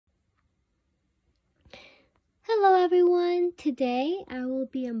Hello everyone! Today I will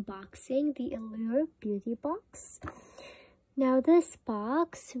be unboxing the Allure Beauty Box. Now this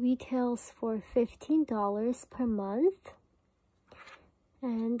box retails for $15 per month.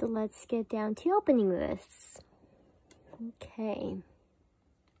 And let's get down to opening this. Okay.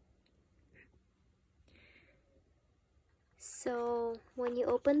 So when you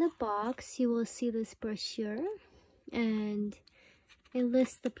open the box, you will see this brochure and it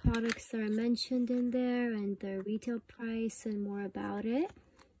lists the products that are mentioned in there and their retail price and more about it.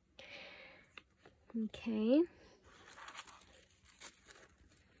 Okay.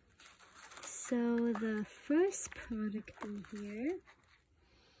 So the first product in here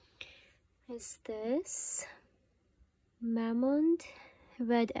is this Mammoth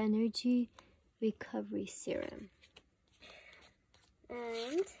Red Energy Recovery Serum.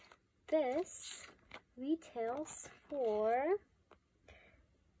 And this retails for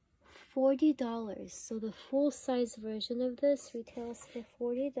 $40. So the full size version of this retails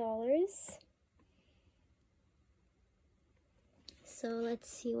for $40. So let's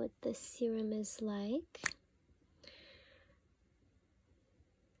see what this serum is like.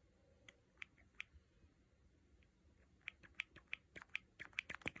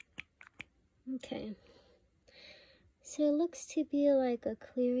 Okay. So it looks to be like a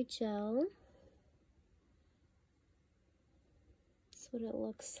clear gel. What it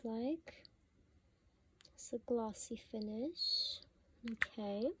looks like. It's a glossy finish.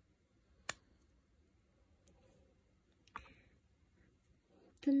 Okay.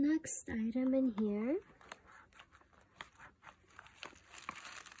 The next item in here,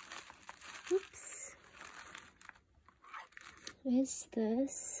 is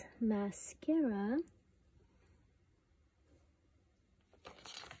this mascara.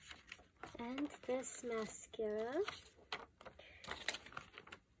 And this mascara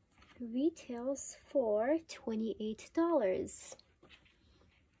retails for $28.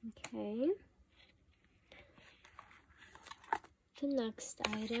 Okay. The next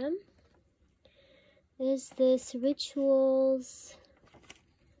item is this Rituals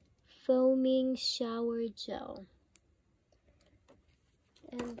Foaming Shower Gel.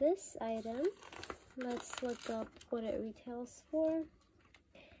 And this item, let's look up what it retails for.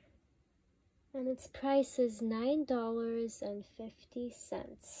 And its price is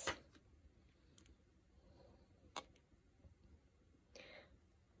 $9.50.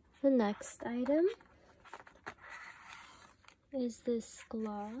 The next item is this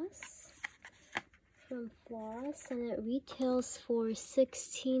gloss from Floss, and it retails for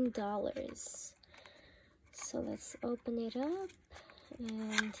 $16. So let's open it up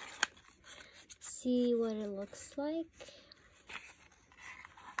and see what it looks like.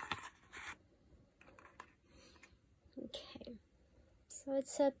 Okay, so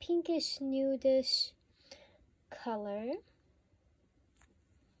it's a pinkish nudish color.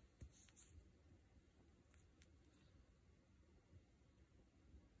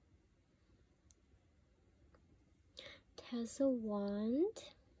 It has a wand.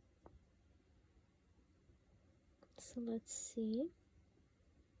 So let's see.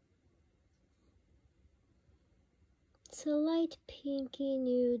 It's a light pinky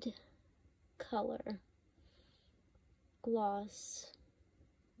nude color. Gloss.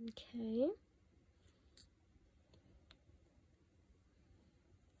 Okay.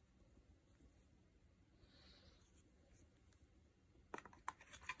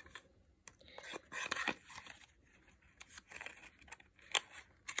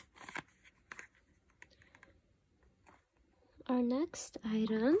 Our next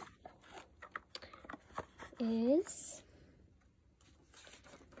item is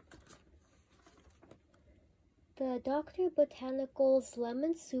the Dr. Botanicals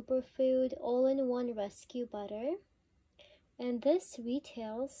Lemon Superfood All-in-One Rescue Butter. And this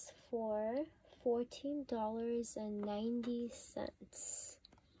retails for $14.90.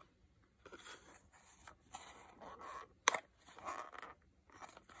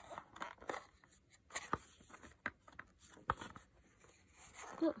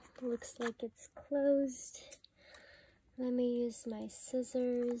 Oh, looks like it's closed. Let me use my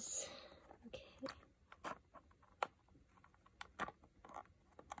scissors.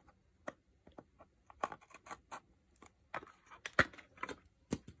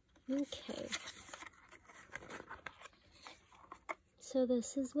 Okay. So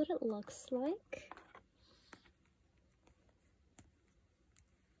this is what it looks like.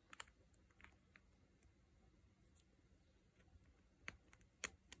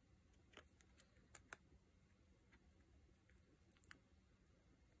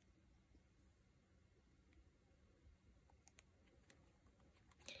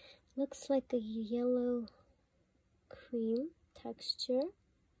 Looks like a yellow cream texture.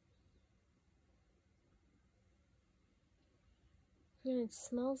 And it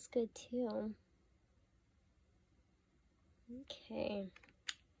smells good too. Okay.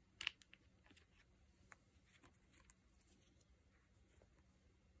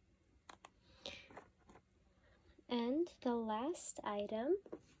 And the last item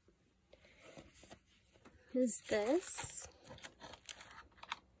is this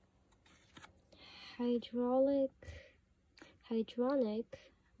hydronic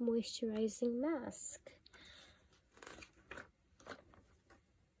moisturizing mask.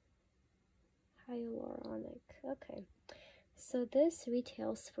 Hyaluronic. Okay. So this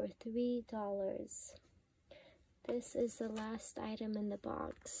retails for $3. This is the last item in the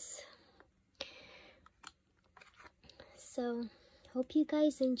box. So, hope you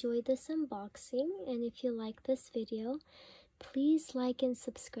guys enjoyed this unboxing, and if you like this video, please like and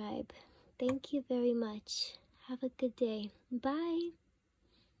subscribe. Thank you very much. Have a good day. Bye!